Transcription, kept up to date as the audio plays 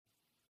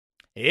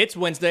It's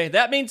Wednesday.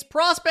 That means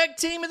Prospect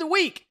Team of the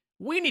Week.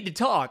 We need to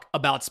talk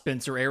about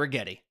Spencer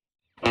Arrighetti.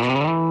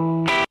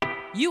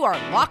 You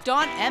are Locked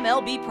On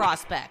MLB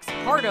Prospects,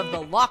 part of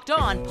the Locked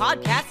On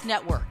Podcast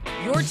Network.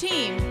 Your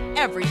team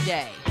every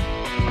day.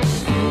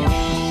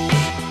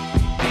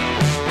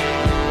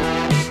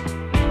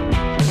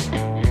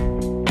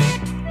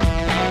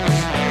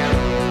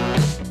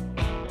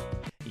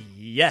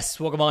 Yes,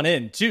 welcome on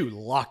in to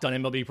Locked On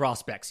MLB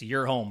Prospects,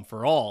 your home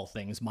for all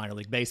things minor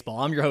league baseball.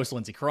 I'm your host,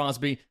 Lindsey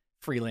Crosby,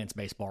 freelance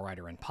baseball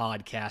writer and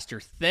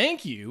podcaster.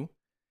 Thank you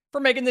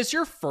for making this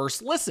your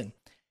first listen.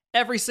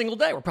 Every single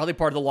day, we're probably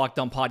part of the Locked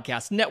On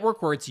Podcast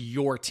Network, where it's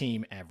your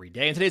team every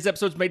day. And today's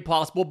episode is made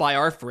possible by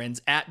our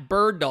friends at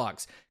Bird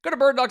Dogs. Go to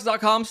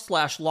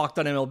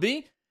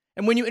birddogs.com/LockedOnMLB,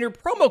 and when you enter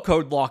promo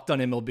code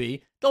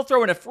LockedOnMLB, they'll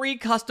throw in a free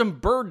custom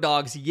Bird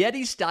Dogs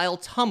Yeti-style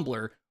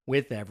tumbler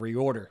with every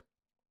order.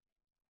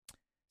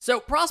 So,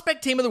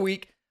 Prospect Team of the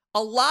Week,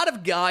 a lot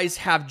of guys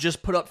have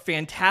just put up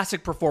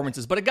fantastic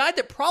performances, but a guy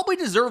that probably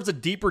deserves a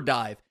deeper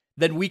dive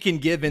than we can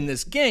give in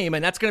this game,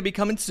 and that's going to be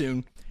coming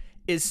soon,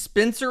 is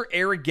Spencer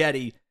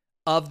Arrighetti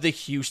of the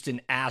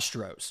Houston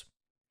Astros.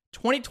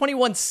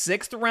 2021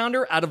 sixth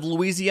rounder out of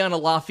Louisiana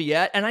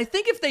Lafayette, and I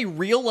think if they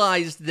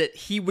realized that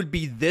he would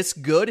be this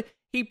good,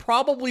 he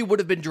probably would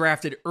have been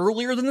drafted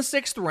earlier than the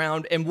sixth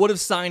round and would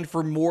have signed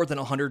for more than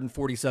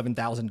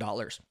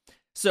 $147,000.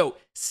 So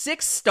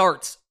 6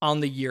 starts on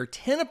the year,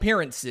 10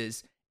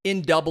 appearances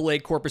in Double-A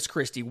Corpus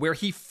Christi, where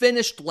he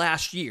finished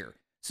last year.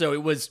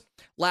 So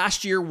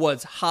last year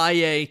was high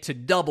A to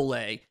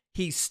Double-A.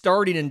 He's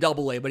starting in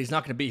Double-A, but he's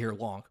not going to be here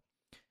long.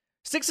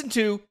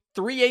 6-2,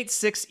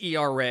 3.86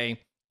 ERA,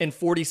 and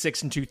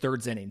 46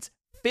 2/3 innings.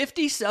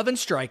 57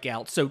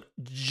 strikeouts, so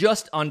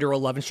just under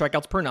 11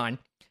 strikeouts per 9,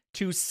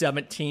 to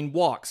 17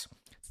 walks,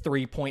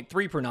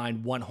 3.3 per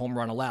 9, 1 home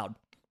run allowed.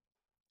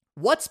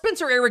 What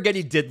Spencer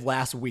Arrighetti did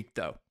last week,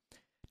 though,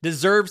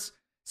 deserves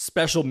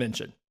special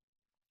mention.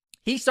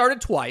 He started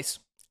twice,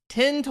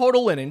 10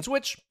 total innings,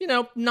 which,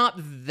 not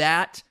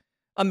that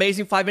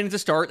amazing. 5 innings to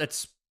start.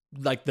 That's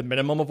like the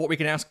minimum of what we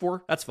can ask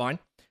for. That's fine.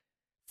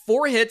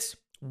 4 hits,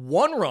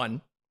 1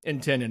 run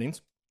in 10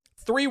 innings,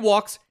 3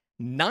 walks,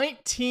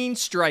 19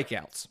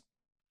 strikeouts.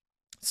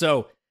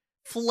 So,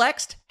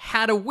 flexed,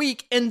 had a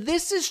week, and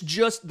this is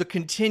just the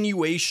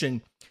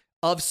continuation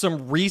of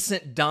some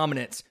recent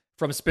dominance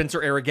from Spencer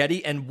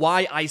Arrighetti, and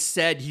why I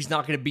said he's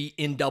not going to be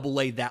in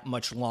Double-A that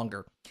much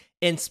longer.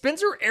 In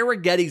Spencer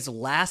Arrighetti's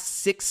last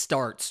 6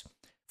 starts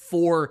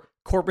for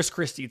Corpus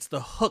Christi, it's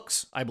the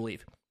Hooks, I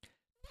believe,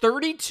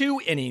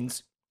 32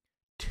 innings,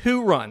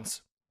 2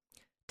 runs,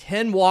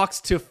 10 walks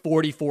to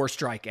 44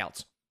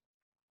 strikeouts.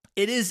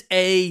 It is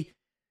a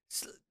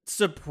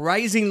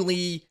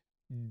surprisingly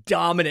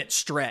dominant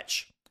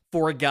stretch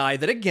for a guy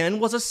that, again,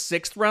 was a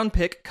 6th round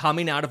pick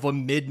coming out of a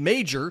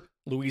mid-major,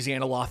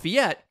 Louisiana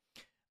Lafayette,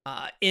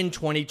 in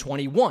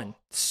 2021.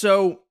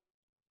 So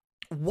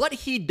what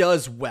he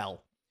does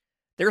well,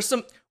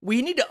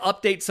 we need to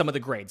update some of the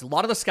grades. A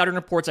lot of the scouting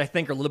reports, I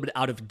think, are a little bit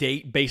out of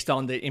date based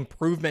on the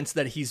improvements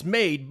that he's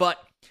made,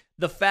 but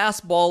the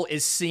fastball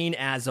is seen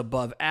as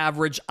above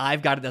average.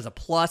 I've got it as a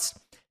plus,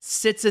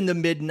 sits in the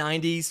mid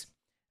 90s,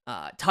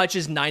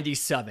 touches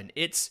 97.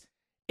 It's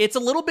a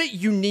little bit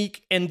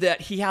unique in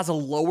that he has a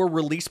lower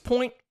release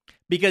point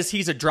because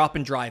he's a drop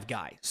and drive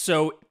guy.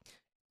 So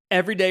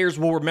everydayers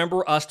will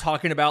remember us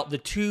talking about the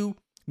 2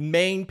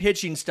 main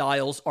pitching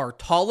styles are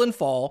tall and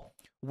fall,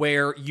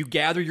 where you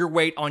gather your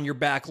weight on your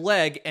back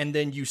leg and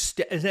then you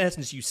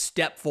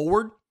step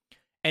forward.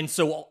 And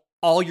so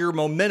all your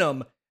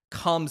momentum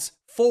comes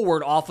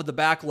forward off of the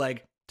back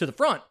leg to the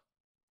front.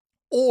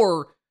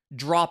 Or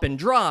drop and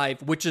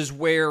drive, which is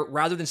where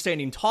rather than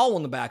standing tall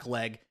on the back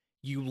leg,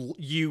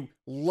 you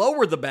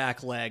lower the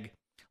back leg,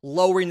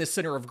 lowering the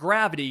center of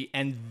gravity,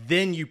 and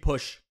then you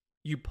push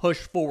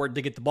forward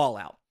to get the ball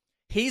out.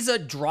 He's a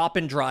drop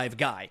and drive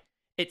guy.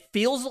 It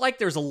feels like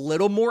there's a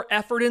little more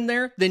effort in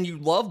there than you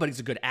love, but he's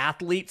a good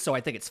athlete, so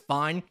I think it's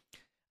fine.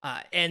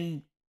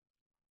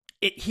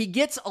 He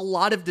gets a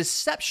lot of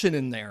deception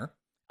in there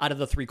out of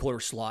the 3-quarter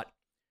slot.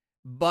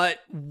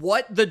 But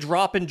what the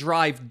drop and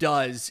drive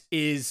does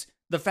is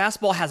the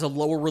fastball has a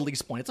lower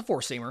release point. It's a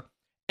 4-seamer.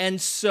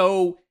 And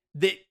so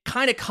that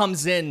kind of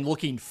comes in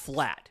looking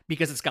flat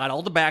because it's got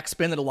all the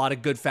backspin that a lot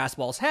of good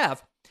fastballs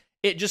have.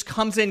 It just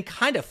comes in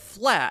kind of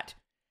flat.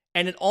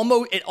 And it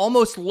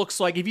almost looks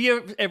like, if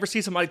you ever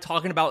see somebody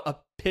talking about a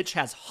pitch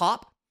has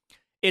hop,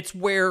 it's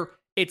where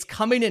it's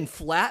coming in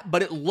flat,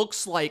 but it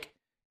looks like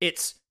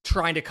it's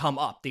trying to come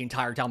up the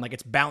entire time, like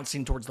it's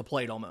bouncing towards the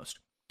plate almost.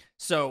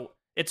 So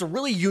it's a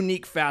really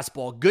unique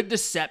fastball, good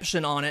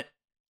deception on it,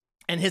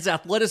 and his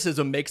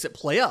athleticism makes it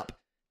play up.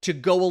 To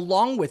go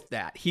along with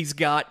that, he's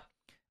got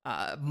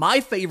my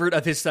favorite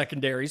of his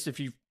secondaries,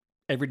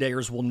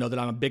 everydayers will know that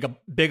I'm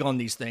big on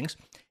these things,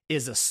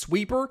 is a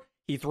sweeper.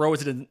 He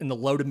throws it in the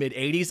low to mid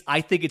 80s.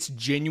 I think it's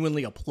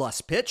genuinely a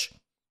plus pitch.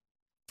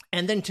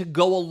 And then to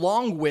go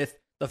along with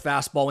the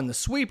fastball and the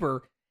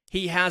sweeper,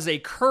 he has a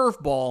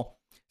curveball,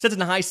 sits in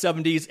the high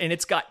 70s, and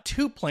it's got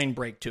 2 plane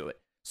break to it.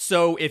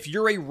 So if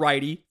you're a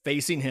righty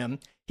facing him,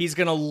 he's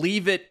going to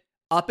leave it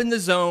up in the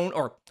zone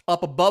or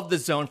up above the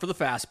zone for the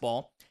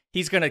fastball.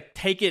 He's going to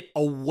take it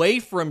away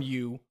from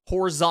you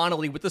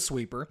horizontally with the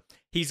sweeper.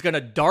 He's going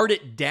to dart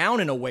it down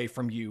and away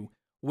from you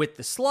with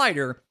the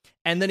slider.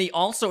 And then he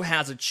also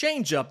has a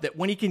changeup that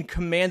when he can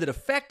command it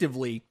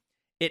effectively,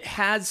 it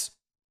has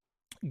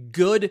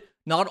good,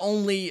 not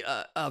only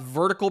a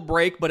vertical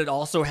break, but it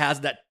also has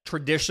that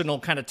traditional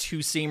kind of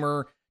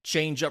two-seamer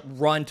changeup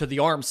run to the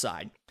arm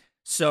side.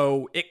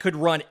 So it could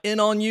run in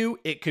on you,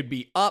 it could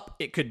be up,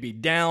 it could be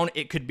down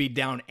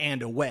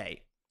and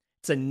away.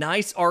 It's a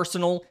nice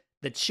arsenal.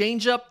 The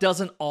changeup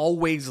doesn't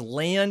always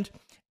land,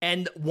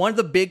 and one of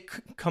the big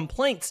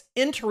complaints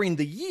entering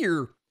the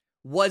year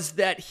was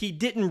that he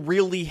didn't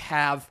really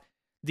have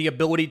the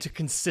ability to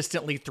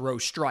consistently throw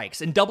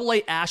strikes. In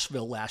Double-A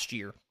Asheville last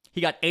year,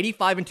 he got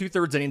 85 and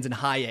 2/3 innings in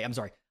High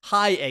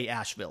A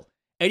Asheville.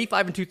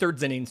 85 and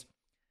 2/3 innings.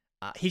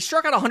 He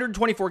struck out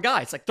 124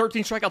 guys, like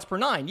 13 strikeouts per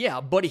 9,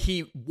 yeah, but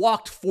he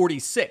walked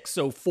 46,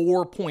 so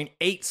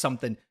 4.8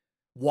 something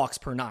walks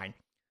per 9.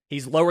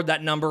 He's lowered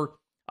that number.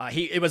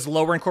 It was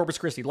lower in Corpus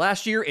Christi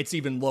last year. It's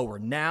even lower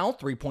now,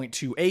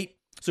 3.28.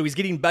 So he's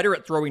getting better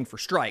at throwing for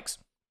strikes.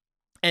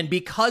 And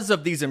because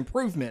of these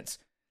improvements,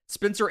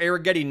 Spencer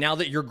Arrighetti, now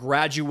that you're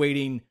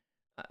graduating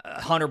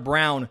Hunter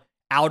Brown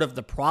out of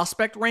the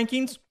prospect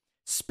rankings,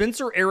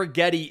 Spencer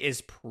Arrighetti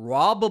is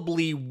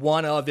probably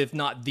one of, if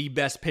not the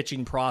best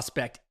pitching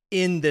prospect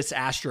in this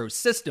Astros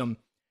system,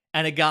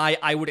 and a guy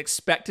I would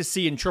expect to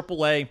see in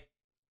AAA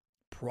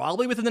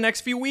probably within the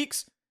next few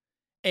weeks.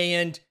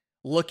 And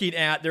looking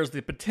at, there's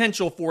the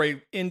potential for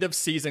a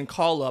end-of-season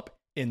call-up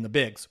in the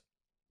bigs.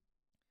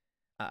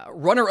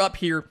 Runner-up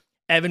here,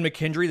 Evan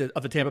McKendry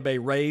of the Tampa Bay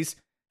Rays,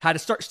 had to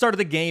started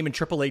the game in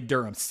AAA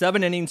Durham.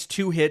 7 innings,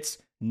 2 hits,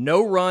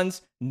 no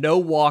runs, no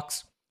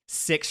walks,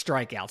 6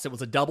 strikeouts. It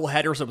was a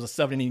doubleheader, so it was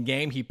a 7-inning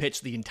game. He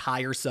pitched the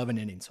entire 7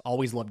 innings.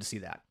 Always love to see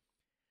that.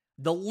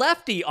 The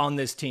lefty on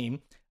this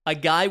team, a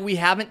guy we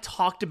haven't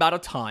talked about a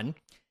ton,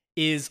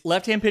 is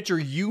left-hand pitcher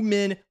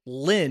Yu-Min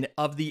Lin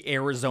of the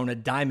Arizona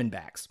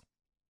Diamondbacks.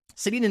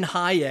 Sitting in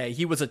High A,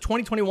 he was a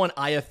 2021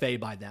 IFA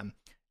by them,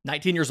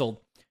 19 years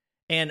old.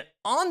 And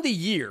on the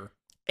year,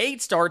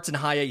 8 starts in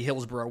High A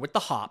Hillsboro with the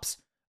Hops,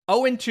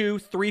 0-2,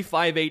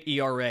 3.58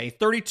 ERA,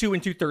 32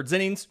 and 2/3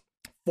 innings,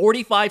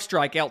 45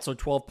 strikeouts, so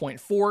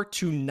 12.4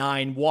 to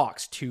 9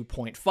 walks,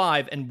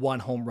 2.5, and 1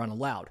 home run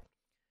allowed.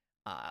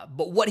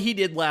 But what he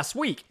did last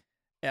week,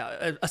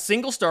 a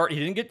single start, he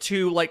didn't get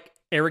 2 like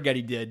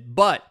Arrighetti did,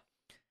 but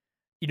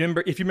if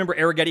you remember,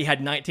 Arrighetti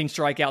had 19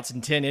 strikeouts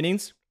in 10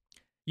 innings.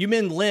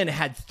 Yu-Min Lin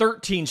had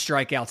 13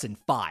 strikeouts in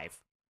 5.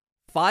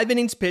 5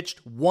 innings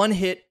pitched, 1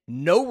 hit,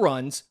 no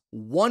runs,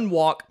 1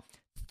 walk,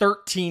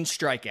 13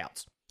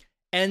 strikeouts.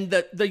 And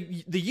the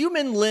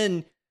Yu-Min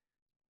Lin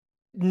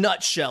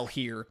nutshell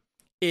here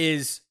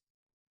is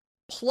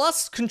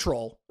plus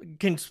control,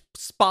 can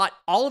spot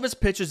all of his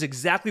pitches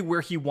exactly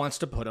where he wants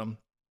to put them,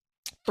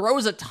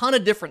 throws a ton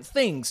of different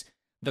things.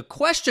 The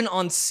question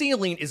on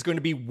ceiling is going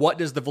to be, what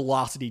does the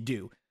velocity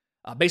do?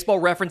 Baseball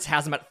Reference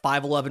has him at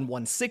 5'11",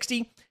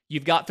 160.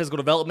 You've got physical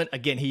development.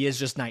 Again, he is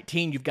just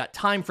 19. You've got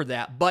time for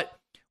that. But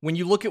when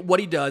you look at what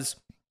he does,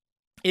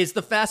 is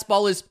the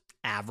fastball is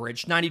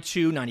average,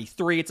 92,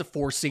 93. It's a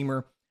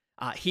 4-seamer.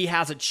 He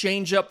has a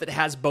changeup that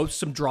has both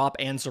some drop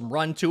and some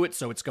run to it,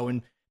 so it's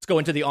going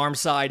to the arm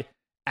side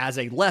as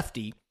a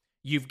lefty.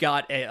 You've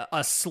got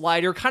a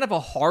slider, kind of a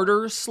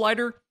harder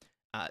slider,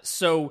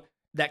 so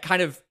that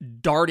kind of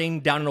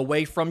darting down and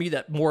away from you,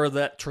 that more of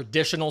that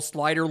traditional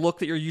slider look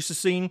that you're used to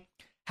seeing.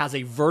 Has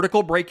a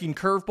vertical breaking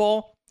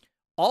curveball,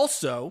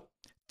 also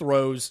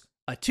throws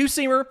a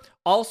 2-seamer,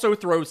 also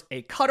throws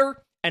a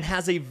cutter, and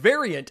has a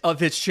variant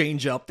of his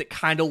changeup that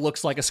kind of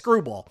looks like a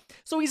screwball.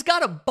 So he's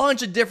got a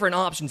bunch of different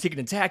options he can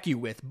attack you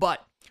with,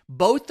 but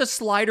both the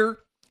slider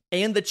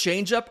and the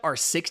changeup are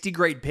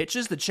 60-grade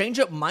pitches. The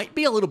changeup might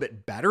be a little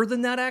bit better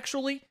than that,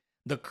 actually.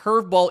 The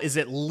curveball is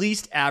at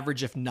least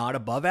average, if not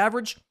above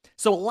average.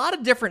 So a lot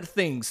of different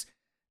things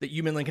that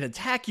Yu-Min Lin can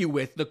attack you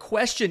with. The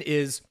question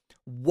is,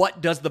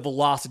 what does the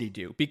velocity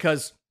do?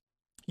 Because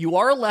you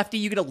are a lefty,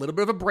 you get a little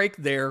bit of a break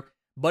there,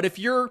 but if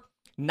you're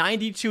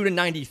 92 to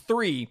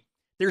 93,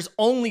 there's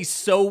only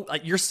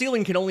your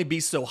ceiling can only be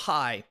so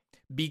high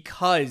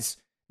because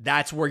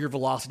that's where your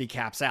velocity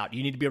caps out.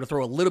 You need to be able to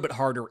throw a little bit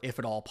harder if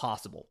at all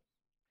possible.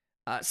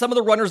 Some of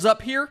the runners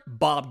up here,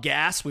 Bob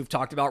Gass. We've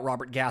talked about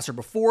Robert Gasser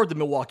before, the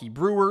Milwaukee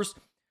Brewers.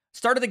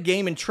 Started the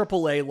game in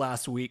AAA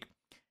last week.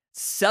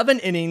 7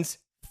 innings,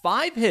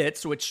 5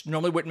 hits, which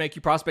normally wouldn't make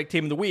you prospect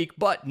team of the week,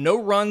 but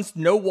no runs,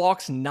 no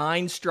walks,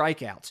 9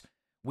 strikeouts.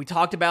 We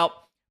talked about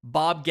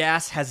Bob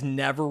Gass has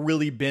never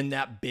really been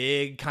that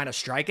big kind of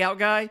strikeout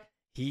guy.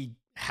 He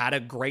had a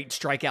great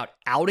strikeout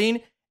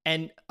outing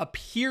and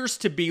appears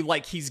to be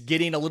like he's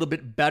getting a little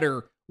bit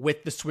better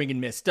with the swing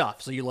and miss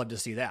stuff. So you love to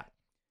see that.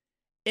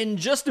 In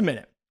just a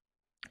minute,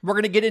 we're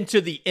going to get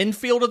into the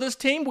infield of this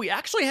team. We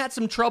actually had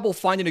some trouble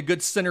finding a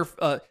good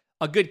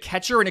a good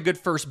catcher and a good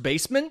first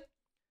baseman.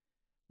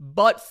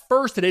 But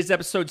first, today's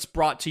episode is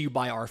brought to you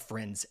by our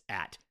friends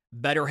at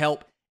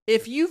BetterHelp.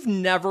 If you've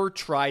never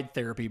tried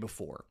therapy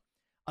before,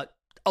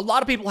 a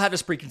lot of people have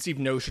this preconceived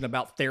notion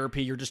about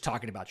therapy. You're just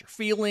talking about your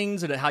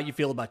feelings and how you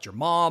feel about your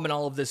mom and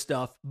all of this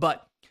stuff.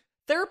 But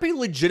therapy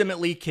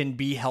legitimately can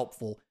be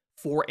helpful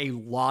for a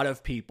lot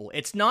of people.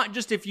 It's not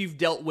just if you've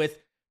dealt with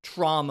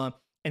trauma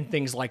and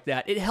things like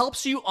that. It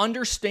helps you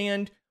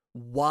understand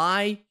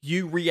why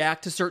you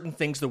react to certain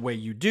things the way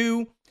you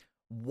do,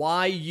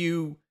 why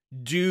you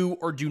do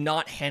or do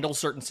not handle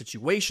certain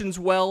situations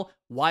well,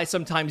 why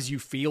sometimes you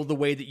feel the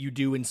way that you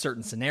do in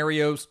certain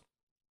scenarios.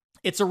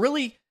 It's a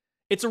really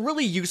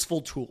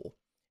useful tool.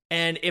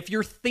 And if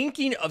you're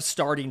thinking of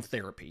starting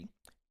therapy,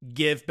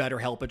 give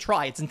BetterHelp a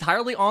try. It's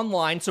entirely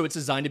online, so it's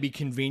designed to be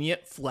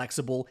convenient,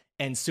 flexible,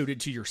 and suited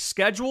to your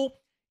schedule.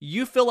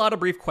 You fill out a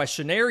brief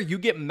questionnaire, you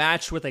get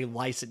matched with a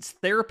licensed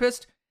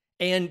therapist,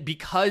 and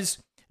because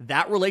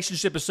that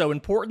relationship is so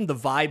important, the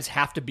vibes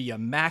have to be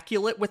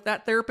immaculate with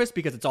that therapist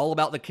because it's all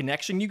about the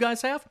connection you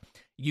guys have.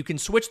 You can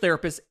switch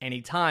therapists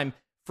anytime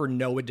for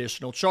no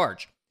additional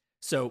charge.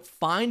 So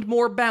find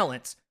more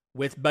balance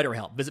with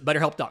BetterHelp. Visit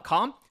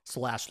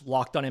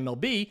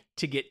BetterHelp.com/LockedOnMLB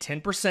to get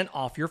 10%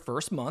 off your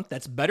first month.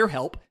 That's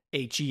BetterHelp,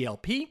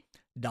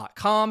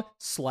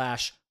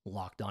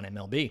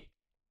 HELP.com/LockedOnMLB.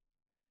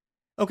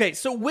 Okay,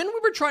 so when we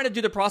were trying to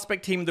do the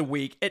prospect team of the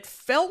week, it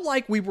felt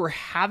like we were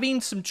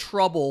having some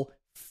trouble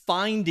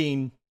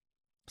finding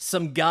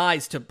some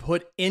guys to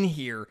put in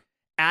here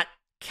at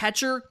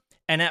catcher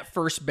and at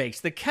first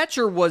base. The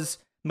catcher was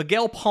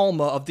Miguel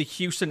Palma of the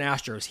Houston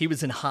Astros. He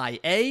was in high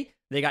A.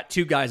 They got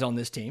 2 guys on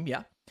this team,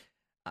 yeah.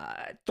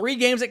 3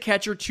 games at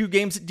catcher, 2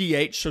 games at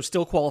DH, so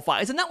still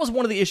qualifies. And that was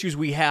one of the issues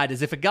we had,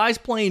 is if a guy's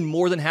playing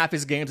more than half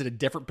his games at a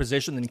different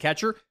position than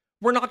catcher,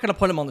 we're not going to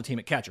put him on the team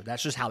at catcher.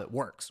 That's just how it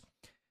works.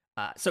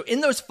 So in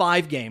those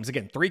 5 games,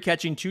 again, 3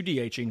 catching, 2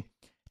 DHing,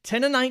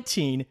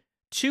 10-19,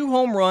 2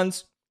 home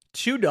runs,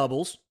 2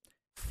 doubles,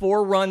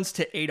 4 runs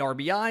to 8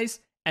 RBIs,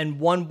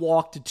 and 1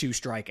 walk to 2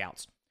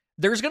 strikeouts.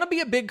 There's going to be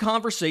a big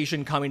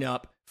conversation coming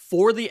up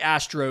for the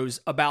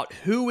Astros about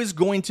who is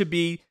going to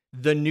be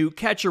the new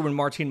catcher when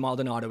Martin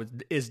Maldonado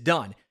is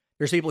done.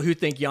 There's people who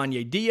think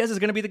Yanye Diaz is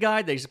going to be the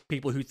guy. There's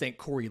people who think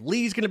Corey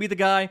Lee is going to be the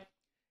guy.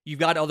 You've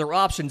got other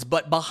options,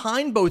 but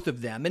behind both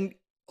of them, and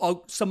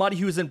somebody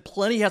who has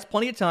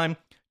plenty of time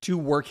to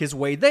work his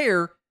way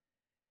there,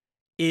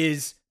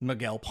 is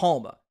Miguel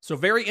Palma. So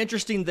very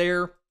interesting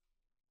there.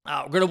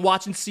 We're going to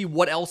watch and see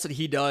what else that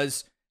he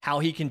does, how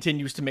he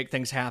continues to make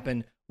things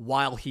happen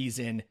while he's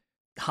in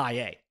high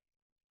A.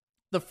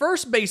 The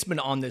first baseman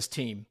on this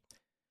team,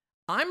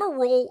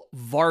 Arrighetti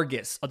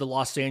Vargas of the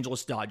Los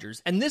Angeles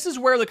Dodgers. And this is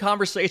where the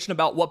conversation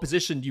about what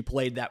position you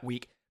played that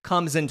week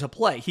comes into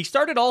play. He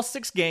started all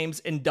 6 games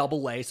in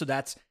Double-A, so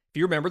that's, if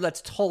you remember,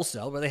 that's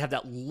Tulsa, where they have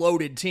that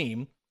loaded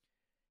team.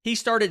 He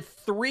started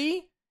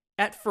 3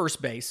 at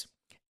first base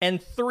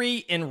and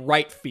 3 in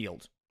right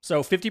field.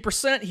 So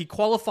 50%, he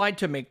qualified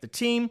to make the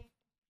team.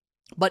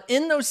 But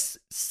in those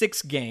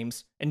 6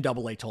 games in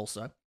Double-A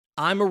Tulsa,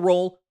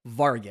 Arrighetti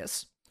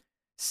Vargas,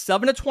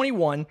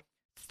 7-21,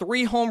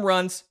 3 home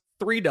runs,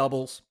 3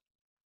 doubles,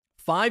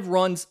 5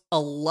 runs,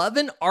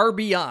 11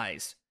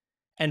 RBIs,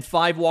 and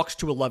 5 walks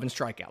to 11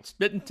 strikeouts.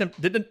 Didn't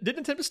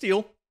attempt to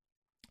steal.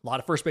 A lot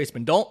of first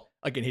basemen don't.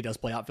 Again, he does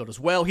play outfield as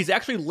well. He's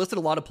actually listed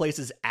a lot of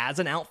places as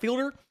an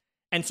outfielder,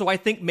 and so I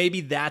think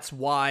maybe that's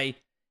why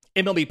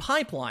MLB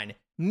Pipeline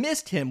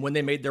missed him when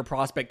they made their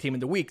prospect team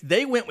of the week.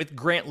 They went with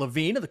Grant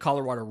Levine of the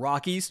Colorado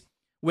Rockies,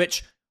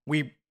 which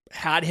we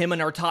had him in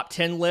our top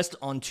 10 list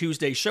on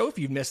Tuesday's show. If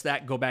you've missed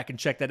that, go back and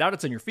check that out.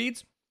 It's in your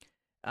feeds.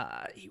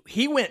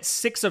 He went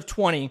 6 of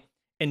 20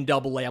 in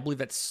Double-A. I believe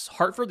that's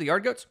Hartford, the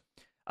Yard Goats.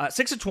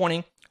 6 of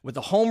 20 with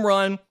a home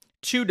run,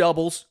 2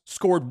 doubles,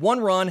 scored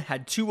 1 run,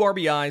 had 2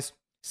 RBIs,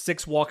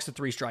 6 walks to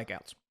 3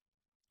 strikeouts.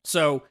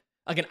 So,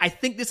 again, I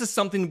think this is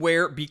something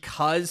where,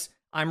 because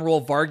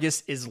Arrighetti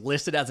Vargas is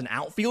listed as an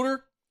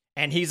outfielder,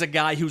 and he's a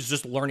guy who's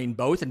just learning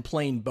both and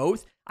playing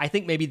both, I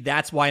think maybe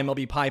that's why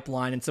MLB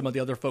Pipeline and some of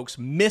the other folks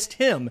missed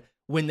him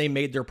when they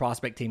made their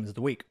prospect teams of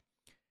the week.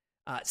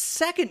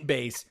 Second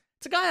base,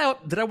 it's a guy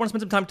that I want to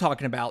spend some time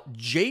talking about,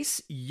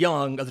 Jace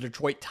Young of the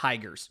Detroit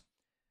Tigers.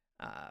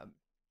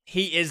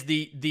 He is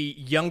the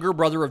younger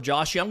brother of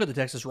Josh Young of the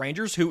Texas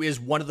Rangers, who is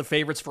one of the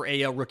favorites for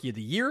AL Rookie of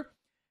the Year.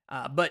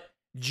 But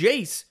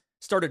Jace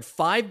started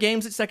 5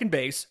 games at second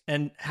base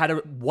and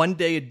had 1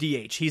 day at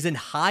DH. He's in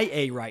high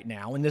A right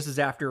now, and this is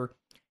after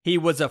he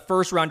was a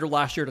first rounder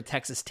last year to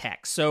Texas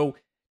Tech. So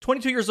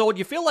 22 years old,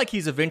 you feel like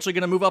he's eventually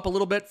going to move up a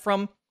little bit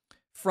from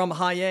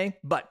high A.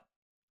 But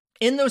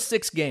in those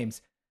 6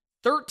 games,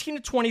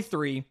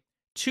 13-23,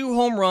 2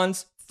 home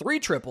runs, 3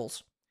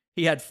 triples.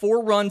 He had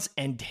 4 runs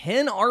and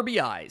 10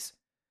 RBIs,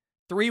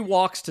 3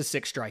 walks to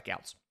 6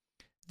 strikeouts.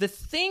 The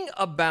thing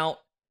about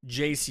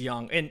Jace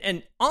Young,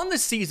 and on the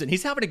season,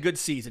 he's having a good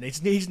season.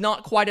 He's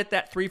not quite at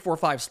that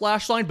 3-4-5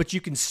 slash line, but you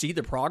can see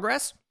the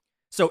progress.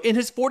 So in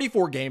his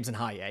 44 games in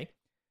high A,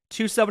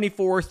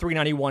 274,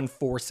 391,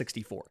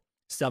 464.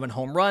 7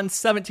 home runs,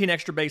 17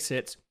 extra base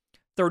hits,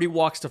 30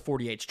 walks to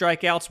 48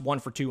 strikeouts, 1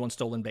 for 2 on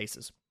stolen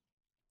bases.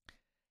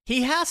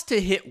 He has to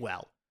hit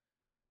well.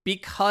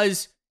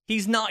 because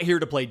he's not here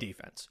to play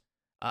defense.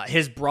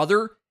 His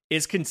brother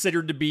is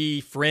considered to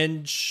be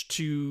fringe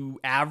to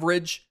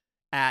average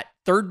at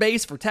third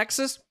base for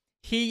Texas.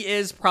 He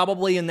is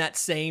probably in that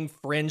same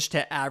fringe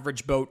to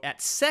average boat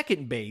at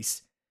second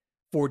base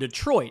for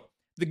Detroit.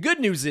 The good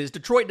news is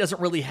Detroit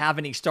doesn't really have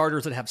any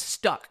starters that have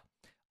stuck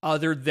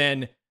other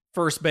than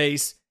first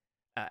base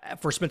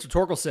for Spencer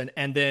Torkelson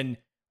and then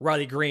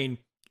Riley Green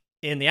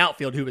in the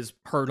outfield, who is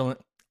hurt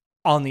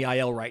on the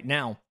IL right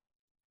now.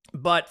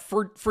 But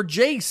for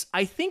Jace,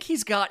 I think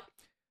he's got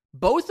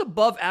both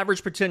above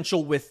average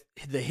potential with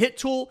the hit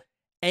tool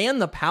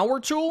and the power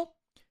tool.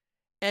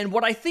 And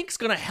what I think is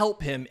going to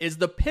help him is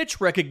the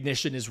pitch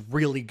recognition is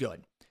really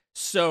good.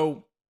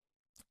 So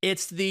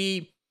it's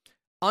the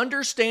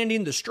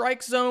understanding the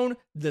strike zone,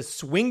 the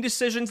swing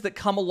decisions that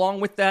come along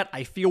with that.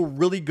 I feel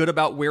really good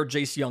about where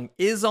Jace Young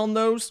is on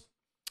those.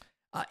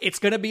 It's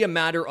going to be a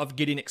matter of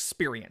getting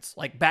experience.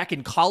 Like back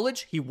in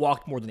college, he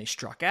walked more than he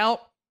struck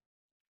out.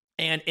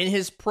 And in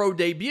his pro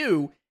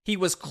debut, he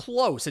was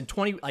close. In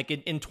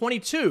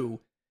 22,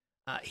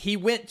 he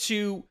went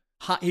to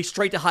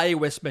straight to high A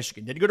West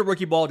Michigan. Didn't go to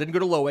rookie ball, didn't go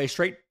to low A,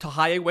 straight to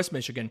high A West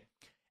Michigan.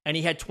 And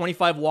he had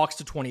 25 walks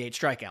to 28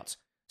 strikeouts.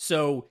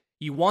 So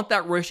you want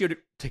that ratio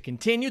to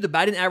continue. The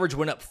batting average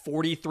went up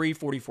 43,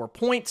 44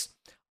 points.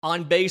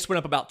 On base went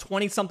up about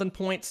 20-something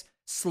points.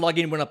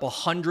 Slugging went up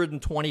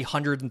 120,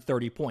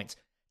 130 points.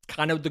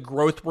 Kind of the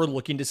growth we're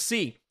looking to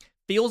see.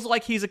 Feels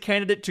like he's a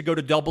candidate to go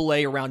to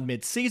Double-A around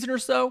mid-season or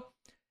so.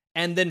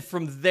 And then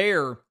from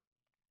there,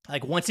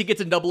 like once he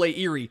gets in Double-A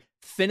Erie,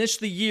 finish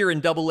the year in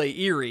Double-A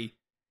Erie,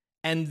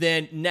 and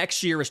then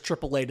next year is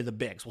Triple-A to the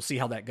bigs. We'll see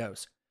how that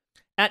goes.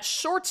 At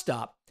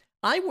shortstop,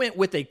 I went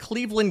with a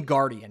Cleveland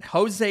Guardian,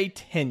 Jose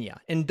Tena.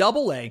 In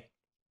Double-A,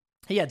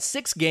 he had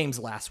 6 games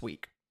last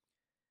week.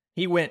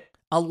 He went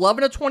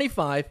 11 of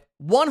 25,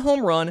 1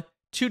 home run,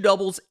 2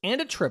 doubles,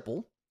 and a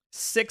triple,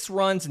 6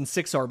 runs and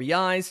 6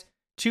 RBIs,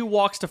 2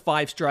 walks to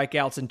 5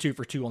 strikeouts, and 2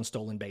 for 2 on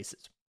stolen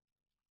bases.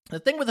 The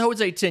thing with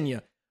Jose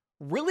Tena,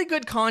 really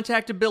good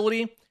contact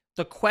ability.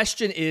 The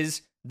question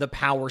is the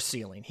power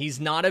ceiling. He's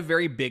not a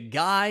very big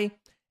guy,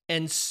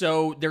 and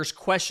so there's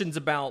questions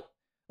about,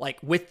 like,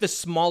 with the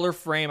smaller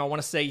frame, I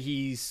want to say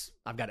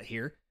I've got it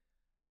here,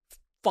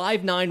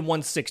 5'9",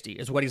 160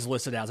 is what he's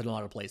listed as in a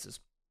lot of places.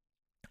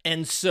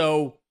 And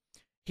so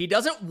he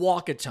doesn't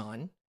walk a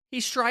ton. He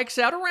strikes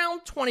out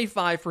around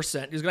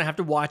 25%. He's going to have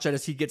to watch that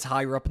as he gets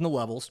higher up in the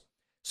levels.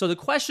 So the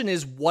question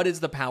is, what is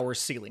the power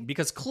ceiling?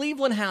 Because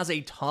Cleveland has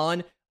a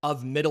ton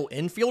of middle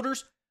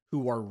infielders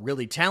who are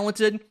really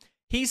talented.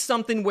 He's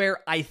something where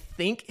I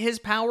think his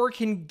power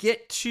can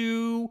get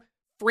to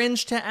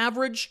fringe to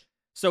average.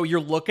 So you're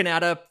looking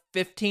at a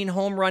 15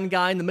 home run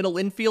guy in the middle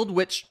infield,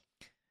 which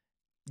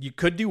you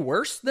could do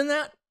worse than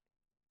that.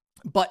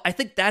 But I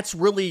think that's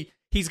really,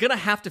 he's going to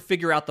have to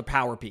figure out the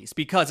power piece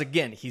because,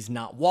 again, he's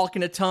not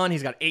walking a ton.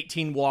 He's got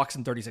 18 walks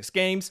in 36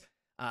 games.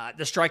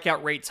 The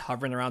strikeout rate's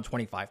hovering around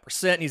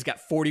 25%. He's got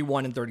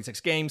 41 in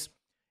 36 games.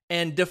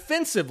 And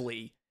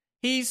defensively,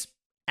 he's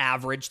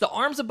average. The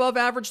arm's above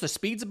average, the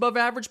speed's above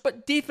average,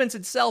 but defense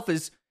itself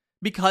is,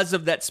 because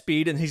of that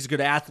speed, and he's a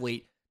good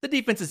athlete, the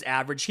defense is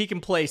average. He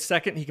can play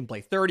second, he can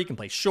play third, he can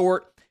play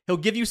short. He'll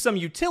give you some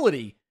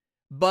utility,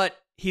 but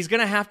he's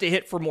going to have to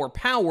hit for more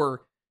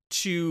power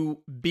to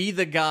be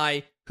the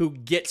guy who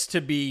gets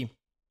to be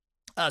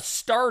a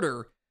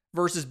starter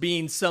versus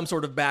being some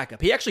sort of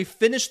backup. He actually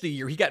finished the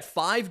year. He got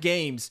 5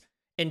 games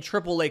in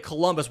AAA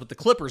Columbus with the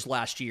Clippers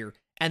last year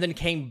and then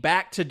came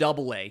back to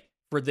AA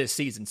for this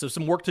season. So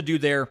some work to do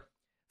there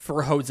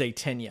for Jose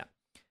Tena.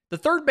 The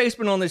third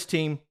baseman on this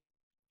team,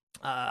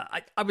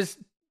 I was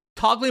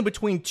toggling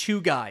between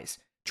 2 guys.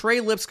 Trey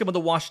Lipscomb of the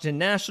Washington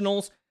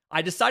Nationals.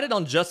 I decided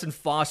on Justin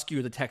Foscue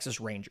of the Texas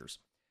Rangers.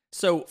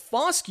 So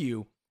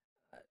Foscue,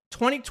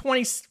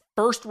 2020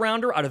 first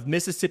rounder out of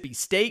Mississippi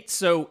State.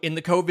 So in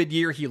the COVID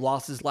year, he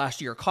lost his last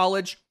year of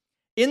college.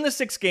 In the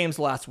 6 games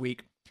last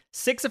week,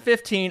 6 of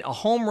 15, a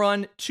home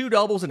run, 2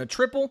 doubles, and a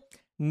triple,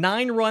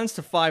 9 runs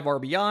to 5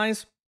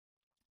 RBIs,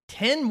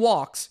 10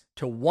 walks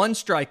to 1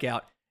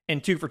 strikeout,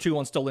 and 2 for 2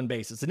 on stolen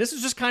bases. And this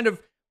is just kind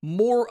of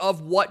more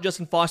of what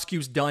Justin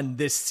Foscue's done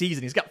this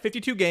season. He's got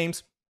 52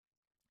 games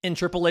in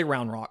AAA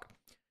Round Rock.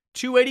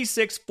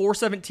 286,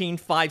 417,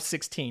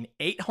 516,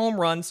 8 home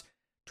runs,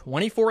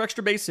 24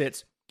 extra base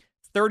hits,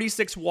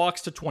 36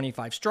 walks to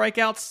 25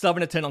 strikeouts,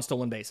 7 to 10 on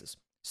stolen bases.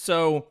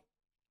 So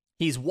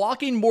he's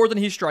walking more than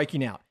he's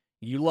striking out.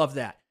 You love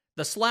that.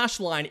 The slash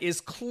line is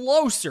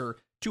closer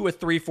to a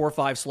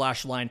 3-4-5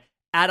 slash line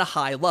at a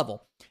high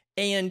level.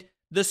 And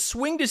the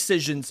swing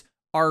decisions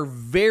are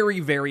very,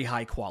 very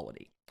high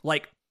quality.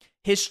 Like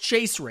his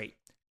chase rate,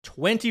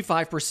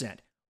 25%.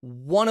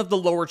 One of the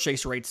lower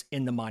chase rates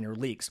in the minor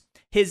leagues.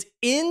 His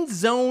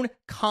in-zone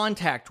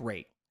contact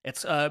rate,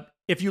 it's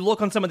if you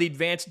look on some of the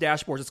advanced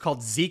dashboards, it's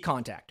called Z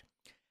contact,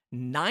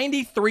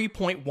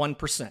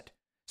 93.1%.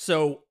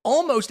 So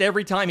almost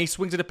every time he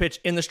swings at a pitch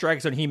in the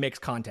strike zone, he makes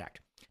contact.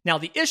 Now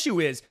the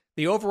issue is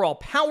the overall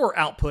power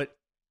output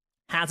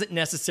hasn't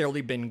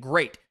necessarily been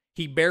great.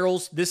 He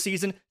barrels this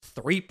season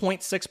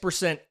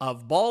 3.6%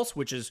 of balls,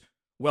 which is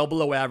well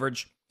below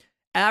average.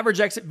 Average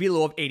exit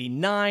velo of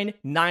 89,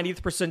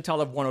 90th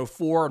percentile of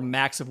 104,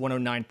 max of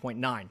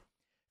 109.9.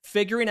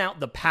 Figuring out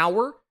the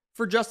power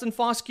for Justin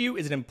Foscue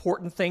is an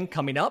important thing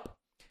coming up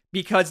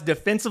because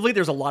defensively,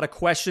 there's a lot of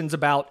questions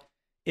about,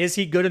 is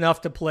he good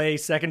enough to play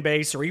second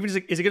base, or even is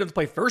he good enough to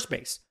play first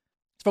base?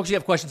 Folks, you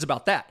have questions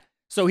about that.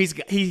 So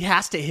he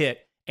has to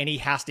hit, and he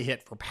has to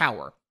hit for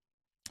power.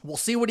 We'll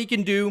see what he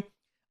can do.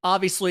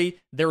 Obviously,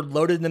 they're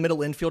loaded in the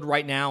middle infield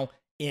right now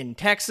in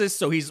Texas,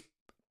 so he's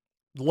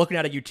looking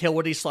at a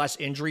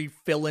utility/injury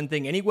fill-in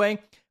thing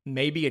anyway.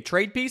 Maybe a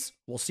trade piece.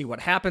 We'll see what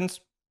happens.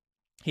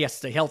 He has to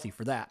stay healthy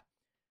for that.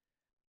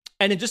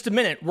 And in just a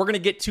minute, we're going to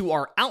get to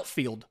our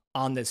outfield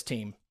on this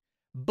team.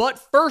 But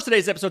first,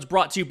 today's episode is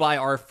brought to you by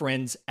our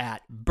friends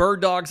at Bird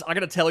Dogs. I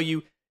got to tell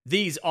you,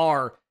 these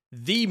are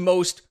the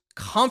most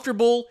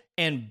comfortable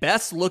and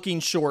best looking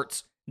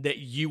shorts that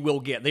you will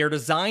get. They are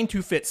designed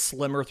to fit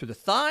slimmer through the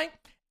thigh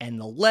and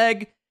the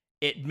leg.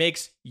 It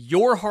makes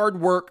your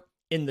hard work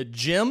in the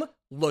gym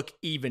look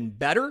even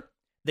better.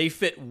 They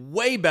fit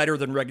way better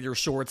than regular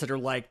shorts that are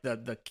like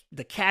the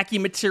khaki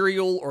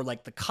material or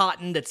like the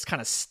cotton that's kind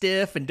of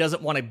stiff and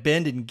doesn't want to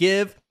bend and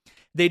give.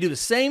 They do the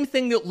same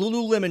thing that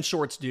Lululemon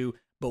shorts do,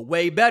 but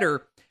way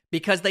better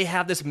because they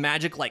have this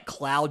magic like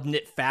cloud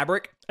knit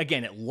fabric.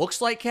 Again, it looks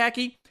like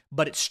khaki,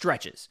 but it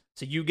stretches.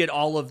 So you get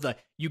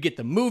you get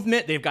the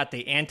movement. They've got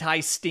the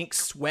anti-stink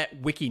sweat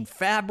wicking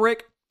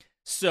fabric.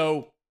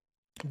 So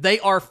they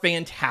are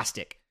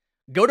fantastic.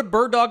 Go to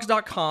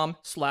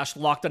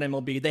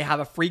birddogs.com/LockedOnMLB. They have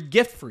a free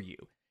gift for you.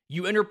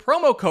 You enter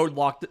promo code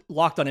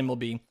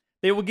LockedOnMLB.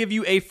 They will give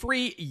you a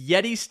free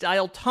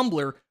Yeti-style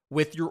tumbler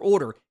with your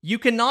order. You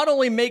can not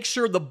only make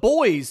sure the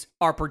boys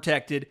are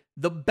protected,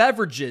 the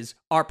beverages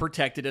are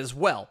protected as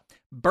well.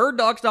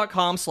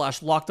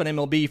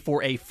 birddogs.com/LockedOnMLB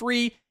for a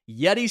free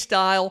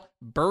Yeti-style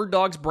Bird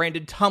Dogs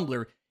branded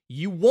tumbler.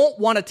 You won't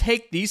want to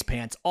take these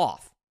pants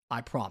off,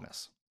 I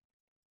promise.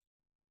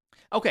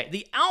 Okay,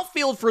 the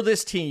outfield for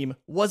this team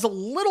was a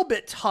little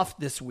bit tough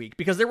this week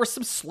because there were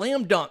some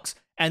slam dunks,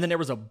 and then there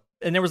was a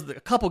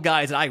couple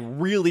guys that I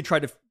really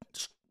tried to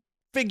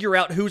figure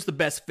out who's the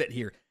best fit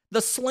here.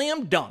 The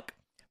slam dunk,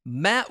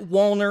 Matt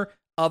Wallner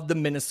of the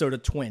Minnesota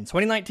Twins,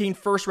 2019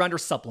 first-rounder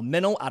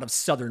supplemental out of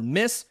Southern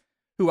Miss,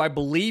 who I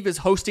believe is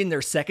hosting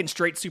their second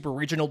straight Super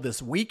Regional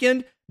this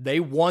weekend. They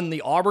won the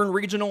Auburn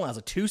Regional as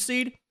a 2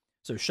 seed,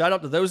 so shout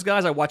out to those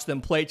guys. I watched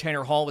them play.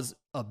 Tanner Hall is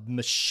a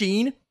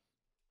machine.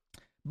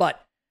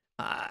 But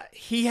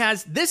he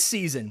has this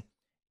season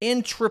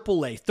in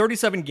AAA,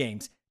 37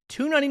 games,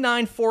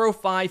 299,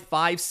 405,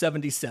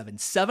 577,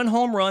 7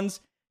 home runs,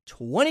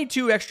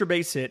 22 extra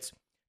base hits,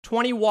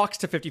 20 walks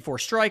to 54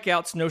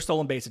 strikeouts, no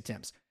stolen base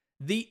attempts.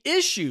 The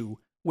issue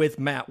with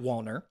Matt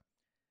Wallner,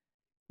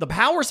 the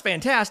power's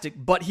fantastic,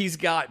 but he's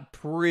got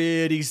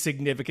pretty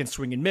significant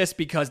swing and miss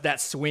because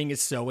that swing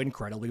is so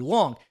incredibly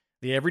long.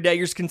 The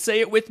everydayers can say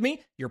it with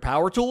me. Your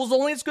power tool is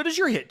only as good as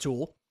your hit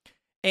tool.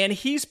 And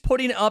he's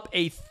putting up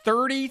a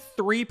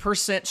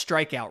 33%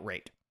 strikeout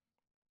rate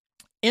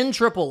in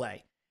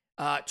AAA.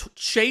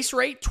 Chase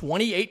rate,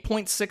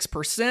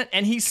 28.6%,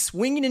 and he's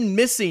swinging and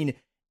missing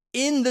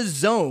in the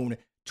zone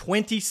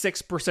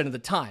 26% of the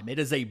time. It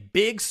is a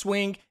big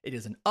swing. It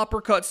is an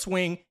uppercut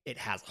swing. It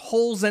has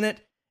holes in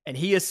it, and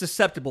he is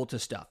susceptible to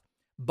stuff.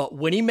 But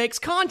when he makes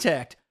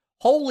contact,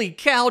 holy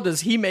cow, does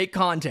he make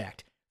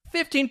contact.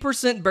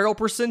 15% barrel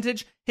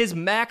percentage. His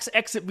max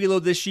exit velo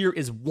this year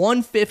is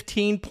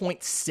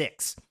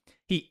 115.6.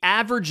 He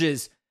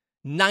averages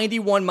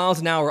 91 miles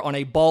an hour on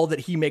a ball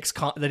that he makes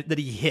that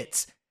he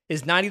hits.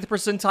 His 90th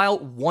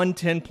percentile,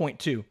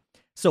 110.2.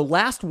 So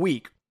last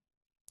week,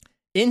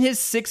 in his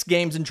 6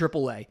 games in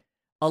AAA,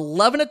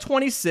 11 of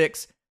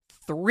 26,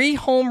 3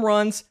 home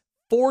runs,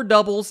 4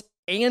 doubles,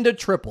 and a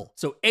triple.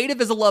 So 8 of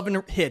his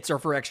 11 hits are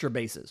for extra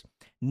bases.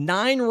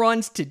 9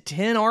 runs to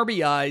 10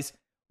 RBIs,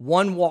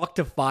 1 walk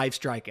to 5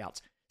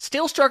 strikeouts.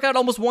 Still struck out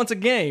almost once a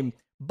game,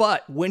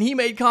 but when he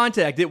made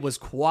contact, it was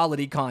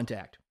quality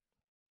contact.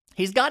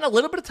 He's gotten a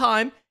little bit of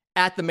time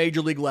at the major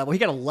league level. He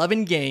got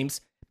 11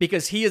 games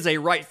because he is a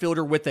right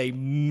fielder with a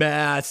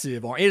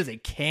massive arm. It is a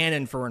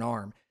cannon for an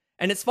arm.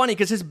 And it's funny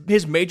because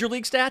his major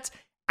league stats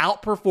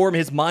outperform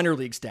his minor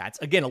league stats.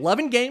 Again,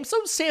 11 games,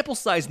 so sample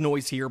size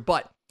noise here,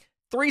 but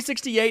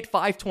 368,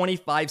 520,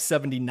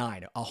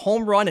 579. A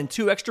home run and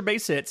 2 extra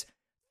base hits,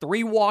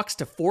 3 walks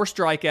to 4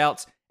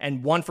 strikeouts,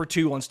 and 1 for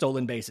 2 on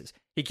stolen bases.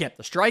 He kept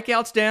the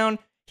strikeouts down.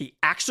 He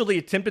actually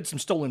attempted some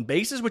stolen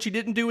bases, which he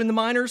didn't do in the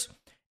minors,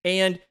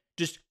 and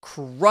just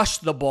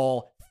crushed the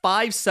ball.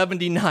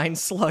 579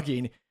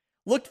 slugging.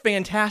 Looked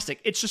fantastic.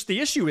 It's just the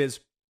issue is,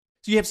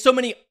 so you have so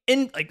many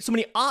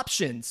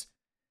options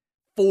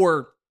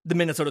for the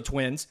Minnesota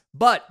Twins,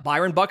 but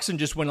Byron Buxton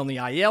just went on the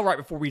IL right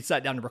before we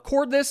sat down to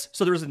record this,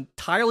 so there's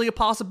entirely a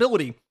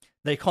possibility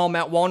they call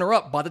Matt Wallner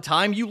up. By the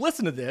time you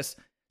listen to this,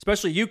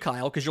 especially you,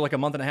 Kyle, because you're like a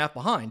month and a half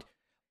behind,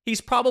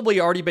 he's probably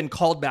already been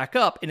called back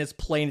up and is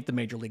playing at the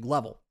major league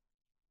level.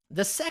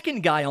 The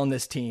second guy on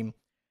this team,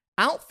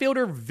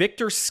 Outfielder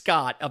Victor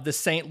Scott of the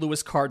St.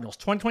 Louis Cardinals,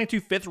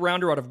 2022 fifth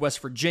rounder out of West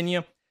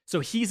Virginia.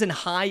 So he's in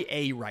high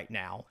A right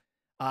now.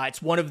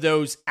 It's one of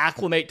those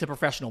acclimate to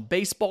professional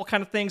baseball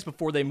kind of things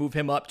before they move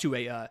him up to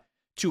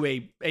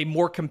a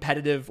more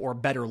competitive or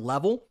better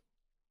level.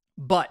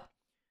 But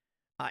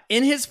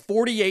in his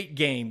 48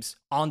 games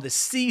on the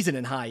season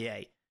in high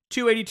A,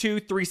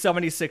 282,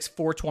 376,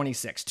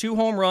 426, 2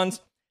 home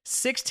runs,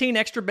 16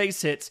 extra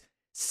base hits,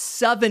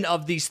 7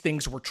 of these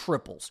things were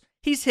triples.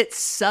 He's hit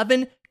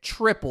 7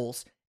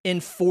 triples in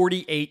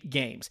 48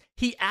 games.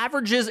 He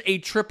averages a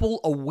triple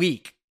a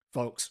week,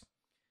 folks.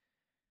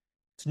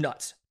 It's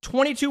nuts.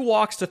 22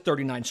 walks to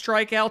 39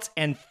 strikeouts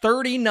and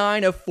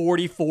 39 of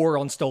 44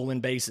 on stolen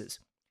bases.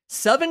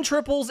 7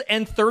 triples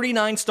and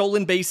 39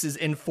 stolen bases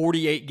in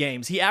 48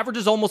 games. He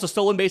averages almost a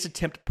stolen base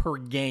attempt per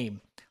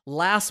game.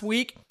 Last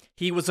week,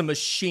 he was a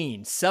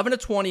machine. 7 of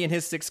 20 in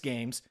his 6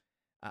 games.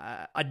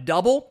 A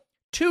double,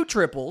 2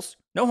 triples,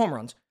 no home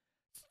runs,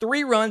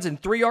 3 runs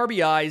and 3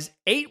 RBIs,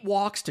 8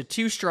 walks to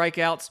 2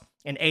 strikeouts,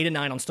 and 8 of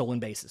 9 on stolen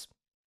bases.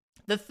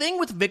 The thing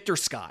with Victor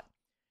Scott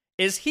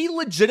is he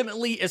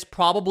legitimately is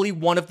probably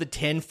one of the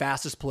 10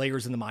 fastest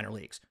players in the minor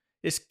leagues.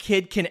 This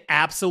kid can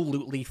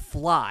absolutely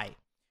fly.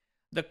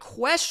 The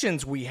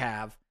questions we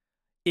have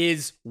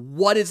is,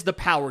 what does the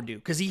power do?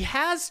 Because he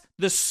has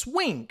the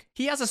swing.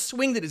 He has a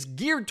swing that is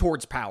geared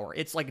towards power.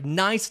 It's like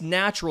nice,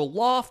 natural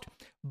loft,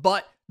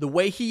 but the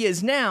way he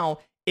is now,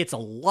 it's a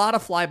lot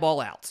of fly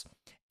ball outs.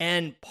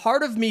 And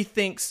part of me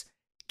thinks,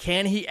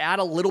 can he add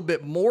a little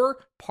bit more?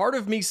 Part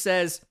of me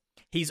says,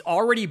 he's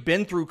already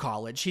been through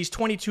college. He's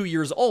 22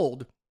 years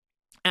old.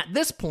 At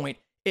this point,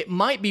 it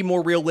might be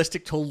more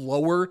realistic to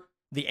lower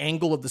the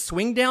angle of the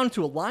swing down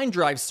to a line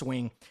drive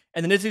swing,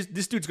 and then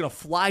this dude's going to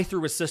fly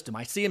through his system.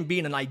 I see him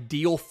being an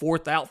ideal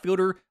 4th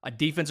outfielder, a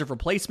defensive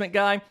replacement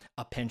guy,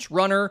 a pinch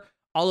runner,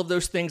 all of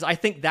those things. I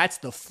think that's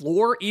the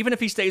floor, even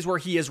if he stays where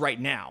he is right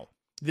now.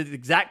 The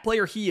exact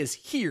player he is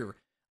here,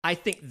 I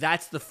think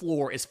that's the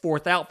floor is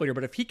 4th outfielder.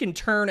 But if he can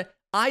turn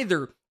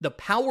either the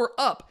power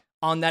up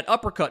on that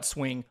uppercut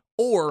swing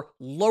or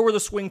lower the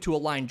swing to a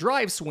line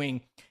drive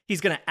swing,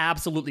 he's going to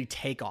absolutely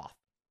take off.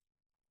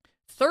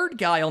 Third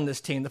guy on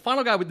this team, the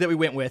final guy that we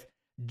went with,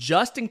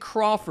 Justin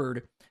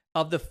Crawford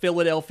of the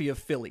Philadelphia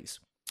Phillies.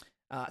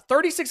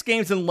 36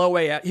 games in low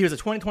A. He was a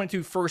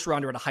 2022 first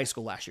rounder at a high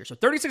school last year. So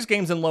 36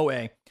 games in low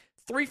A,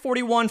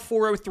 341,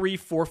 403,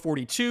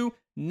 442,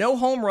 no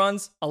home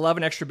runs,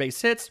 11 extra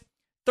base hits,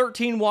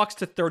 13 walks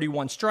to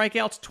 31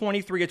 strikeouts,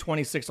 23 of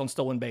 26 on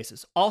stolen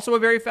bases. Also a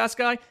very fast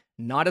guy,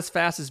 not as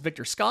fast as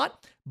Victor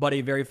Scott, but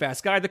a very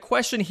fast guy. The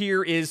question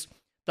here is,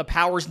 the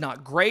power's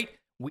not great.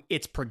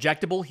 It's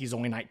projectable. He's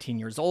only 19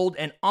 years old.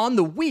 And on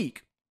the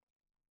week,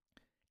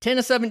 10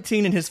 of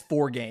 17 in his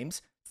 4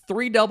 games,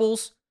 3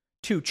 doubles,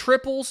 2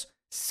 triples,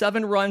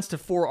 7 runs to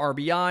 4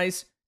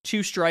 RBIs, 2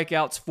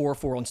 strikeouts,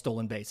 4 on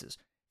stolen bases.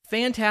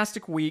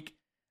 Fantastic week.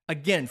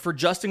 Again, for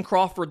Justin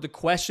Crawford, the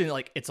question,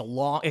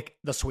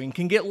 the swing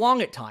can get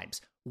long at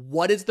times.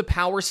 What is the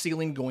power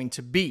ceiling going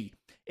to be?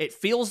 It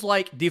feels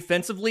like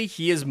defensively,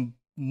 he is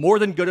more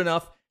than good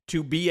enough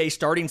to be a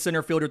starting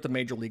center fielder at the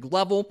major league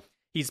level.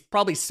 He's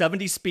probably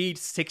 70 speed,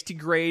 60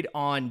 grade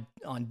on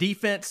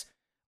defense.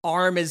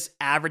 Arm is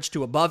average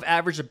to above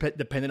average,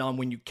 depending on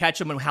when you catch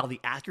him and how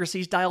the accuracy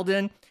is dialed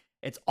in.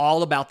 It's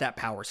all about that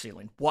power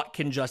ceiling. What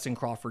can Justin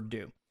Crawford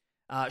do?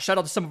 Shout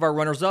out to some of our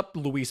runners-up,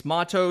 Luis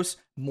Matos,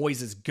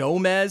 Moises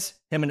Gomez,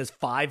 him and his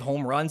 5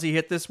 home runs he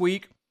hit this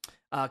week.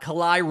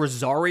 Kalai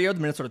Rosario, the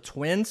Minnesota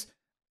Twins,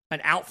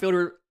 an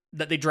outfielder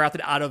that they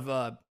drafted out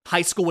of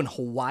high school in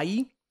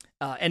Hawaii.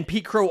 And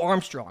Pete Crow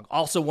Armstrong,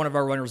 also one of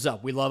our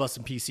runners-up. We love us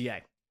some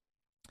PCA.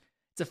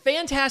 It's a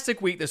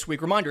fantastic week this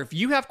week. Reminder, if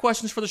you have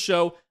questions for the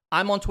show,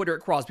 I'm on Twitter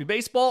at Crosby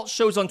Baseball.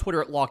 Show's on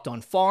Twitter at Locked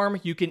On Farm.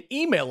 You can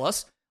email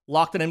us,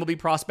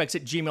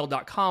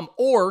 lockedonmlbprospects@gmail.com,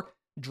 or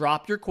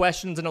drop your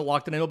questions in a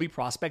Locked On MLB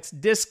Prospects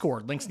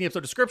Discord. Links in the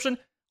episode description,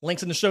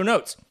 links in the show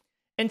notes.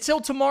 Until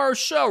tomorrow's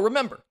show,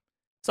 remember,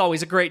 it's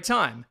always a great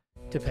time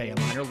to pay a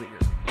minor leaguer.